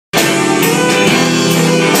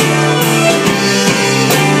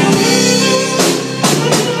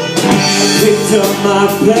Picked up my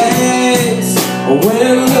bags, I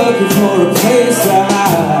went looking for a place to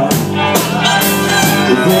hide.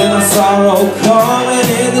 But then I saw road coming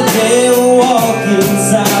in the day, we're walking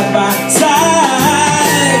side by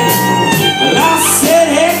side. And I said,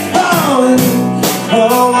 hey, come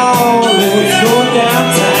on, let's go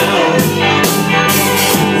downtown.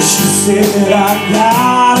 And she said, I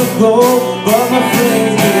gotta go, but my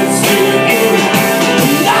friend gets scared.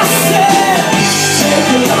 And I said,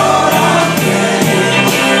 take a load off me,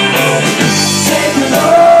 take a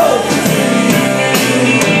load,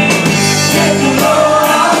 take a load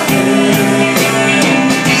off me.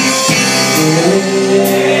 Yeah.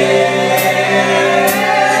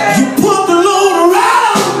 You put the load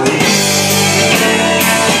around me.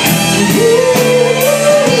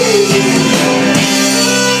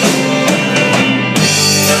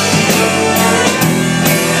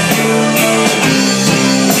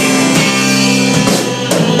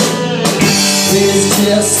 It's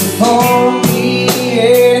just for me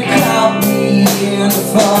and caught me in the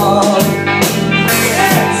fall.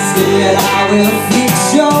 Said I will fix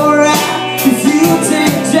your rap if you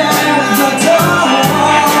take down the door.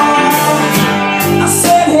 I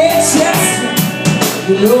said, hey Chester,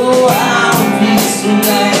 you know I'm peaceful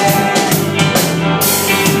man.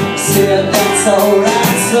 Said that's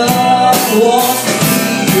alright, so I want to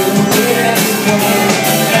see you anyway.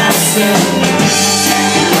 And I said,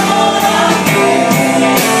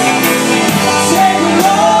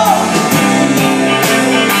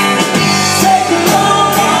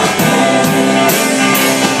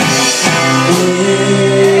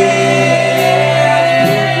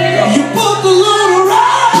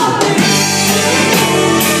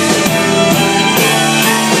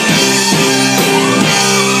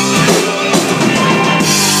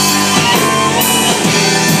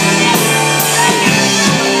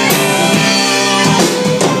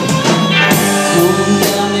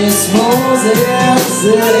 Moses,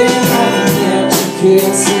 there ain't nothing that you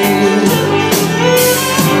can't see.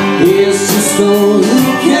 It's just all you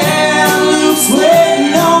can.